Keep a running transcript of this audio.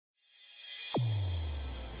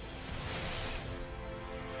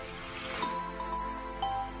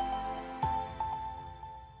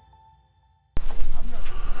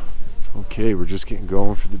Okay, we're just getting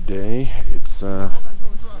going for the day. It's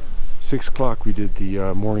 6 o'clock. We did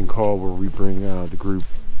the morning call where we bring the group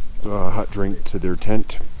hot drink to their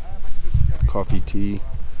tent. Coffee, tea,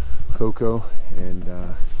 cocoa,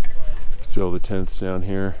 and see all the tents down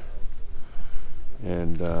here.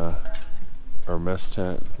 And our mess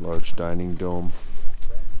tent, large dining dome.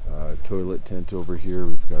 Toilet tent over here.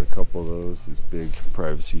 We've got a couple of those, these big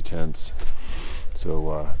privacy tents.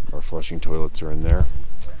 So our flushing toilets are in there.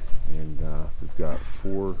 And we've got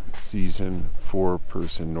 4-season,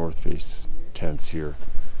 4-person North Face tents here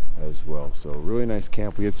as well. So really nice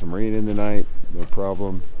camp. We had some rain in the night, no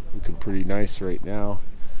problem. Looking pretty nice right now.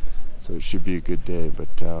 So it should be a good day. But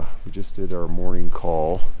we just did our morning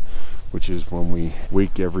call, which is when we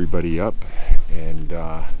wake everybody up and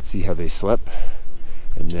see how they slept.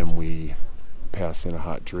 And then we pass in a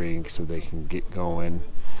hot drink so they can get going.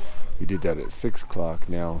 We did that at 6 o'clock,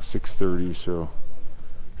 now 6:30, so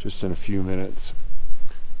just in a few minutes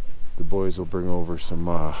the boys will bring over some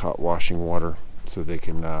hot washing water so they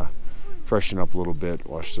can freshen up a little bit,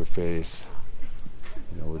 wash their face.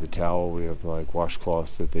 You know, with a towel, we have like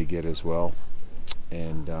washcloths that they get as well.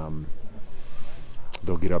 And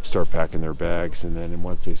they'll get up, start packing their bags, and then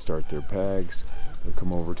once they start their bags, they'll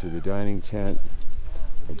come over to the dining tent.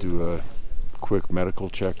 I'll do a quick medical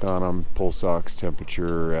check on them, pulse ox,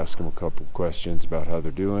 temperature, ask them a couple questions about how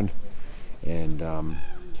they're doing, and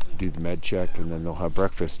do the med check, and then they'll have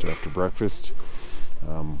breakfast. After breakfast,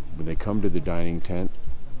 when they come to the dining tent,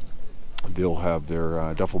 they'll have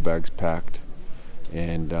their duffel bags packed,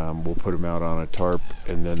 and we'll put them out on a tarp,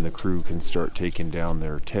 and then the crew can start taking down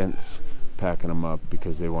their tents, packing them up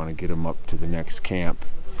because they want to get them up to the next camp.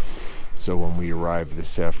 So when we arrive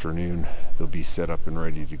this afternoon, they'll be set up and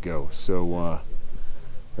ready to go. So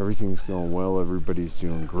everything's going well. Everybody's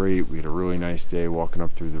doing great. We had a really nice day walking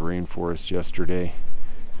up through the rainforest yesterday,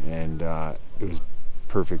 and it was a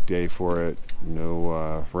perfect day for it.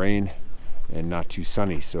 No rain and not too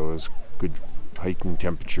sunny, so it was good hiking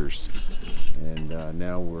temperatures. And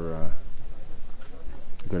now we're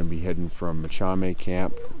going to be heading from Machame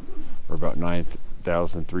camp. We're about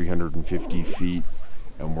 9,350 feet.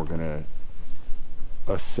 And we're going to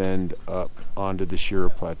ascend up onto the Shira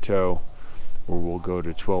Plateau, where we'll go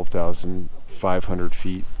to 12,500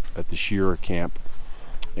 feet at the Shira camp.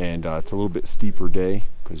 And it's a little bit steeper day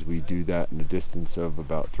because we do that in a distance of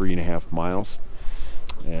about 3.5 miles.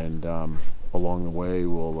 And along the way,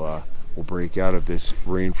 we'll break out of this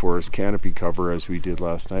rainforest canopy cover as we did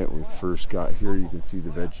last night when we first got here. You can see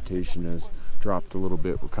the vegetation has dropped a little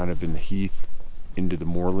bit. We're kind of in the heath into the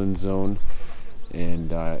moorland zone.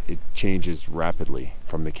 And it changes rapidly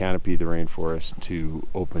from the canopy of the rainforest to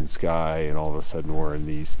open sky, and all of a sudden we're in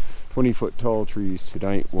these 20-foot tall trees.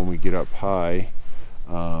 Tonight when we get up high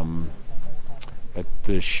at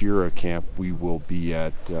the Shira camp, we will be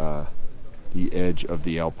at the edge of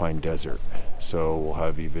the alpine desert. So we'll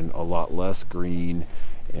have even a lot less green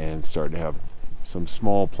and start to have some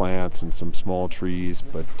small plants and some small trees,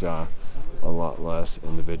 but a lot less,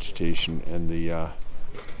 and the vegetation and the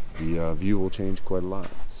view will change quite a lot.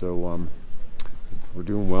 So we're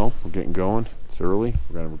doing well. We're getting going. It's early.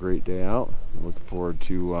 We're gonna have a great day out. I'm looking forward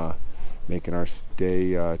to making our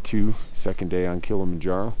day second day on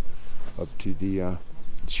Kilimanjaro, up to the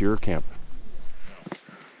Shira camp.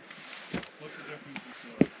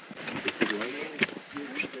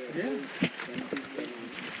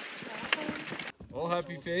 All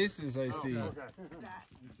happy faces, I see. Okay.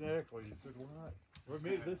 Exactly. You said, why not? We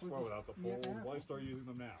made it this far without the pole. Why start using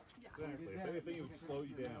them now? Exactly. If anything, it would slow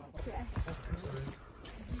you down.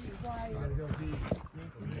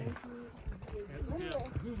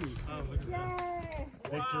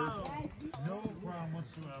 Victor, no problem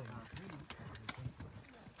whatsoever.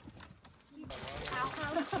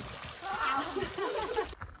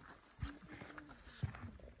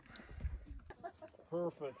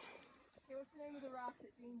 Perfect. Hey, what's the name of the rock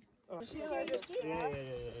that Gene?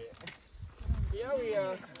 Yeah, we